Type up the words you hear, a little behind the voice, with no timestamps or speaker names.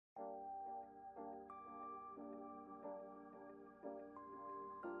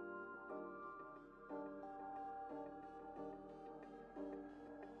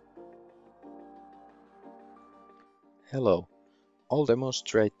Hello, I'll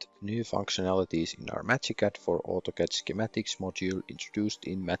demonstrate new functionalities in our MagiCAD for AutoCAD schematics module introduced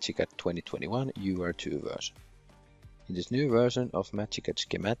in MagiCAD 2021 UR-2 version. In this new version of MagiCAD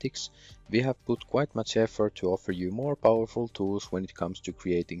schematics, we have put quite much effort to offer you more powerful tools when it comes to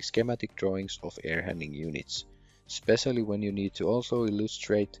creating schematic drawings of air handling units, especially when you need to also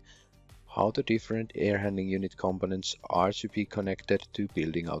illustrate how the different air handling unit components are to be connected to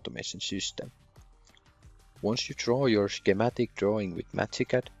building automation system. Once you draw your schematic drawing with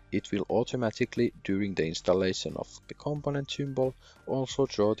MagiCAD, it will automatically, during the installation of the component symbol, also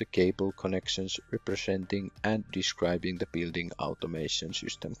draw the cable connections representing and describing the building automation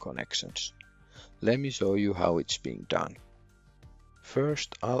system connections. Let me show you how it's being done.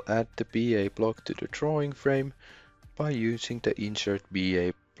 First, I'll add the BA block to the drawing frame by using the Insert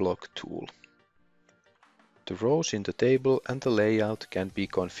BA Block tool. The rows in the table and the layout can be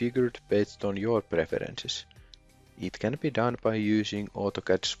configured based on your preferences. It can be done by using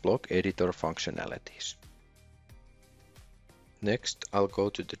AutoCAD's block editor functionalities. Next, I'll go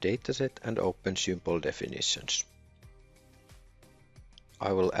to the dataset and open symbol definitions.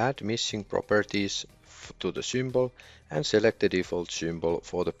 I will add missing properties to the symbol and select the default symbol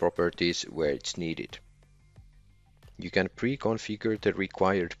for the properties where it's needed. You can pre-configure the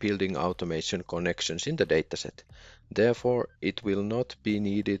required building automation connections in the dataset. Therefore, it will not be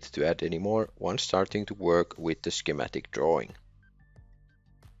needed to add any more once starting to work with the schematic drawing.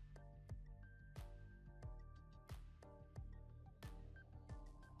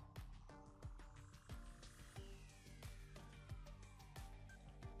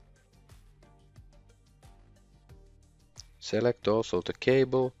 Select also the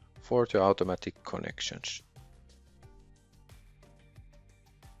cable for the automatic connections.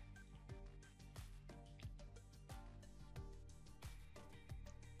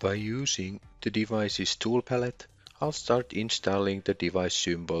 By using the devices tool palette, I'll start installing the device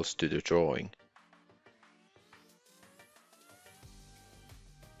symbols to the drawing.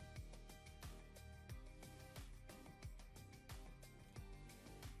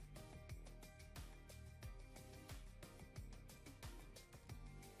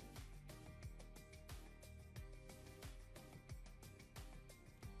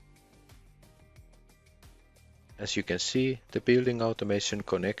 As you can see, the building automation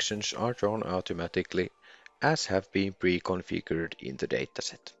connections are drawn automatically as have been pre-configured in the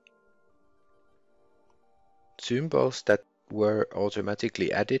dataset. Symbols that were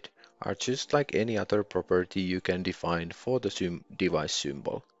automatically added are just like any other property you can define for the device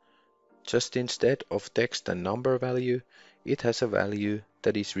symbol. Just instead of text and number value, it has a value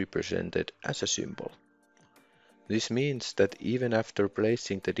that is represented as a symbol. This means that even after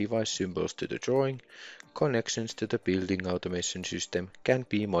placing the device symbols to the drawing, connections to the building automation system can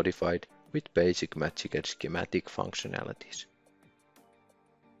be modified with basic MagiCAD schematic functionalities.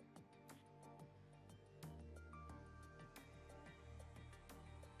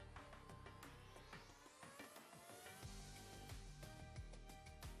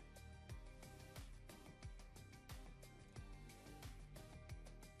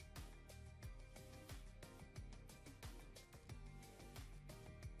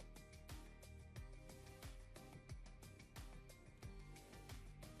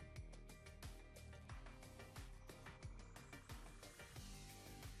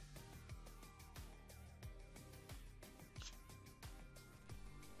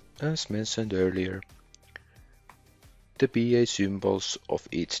 As mentioned earlier, the BA symbols of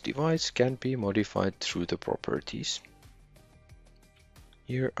each device can be modified through the properties.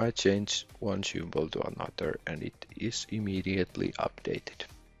 Here I change one symbol to another and it is immediately updated.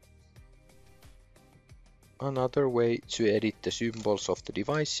 Another way to edit the symbols of the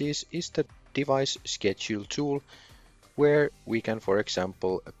devices is the device schedule tool, where we can, for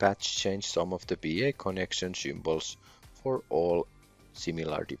example, patch change some of the BA connection symbols for all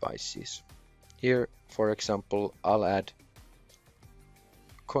similar devices. Here, for example, I'll add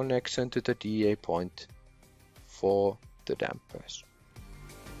connection to the DA point for the dampers.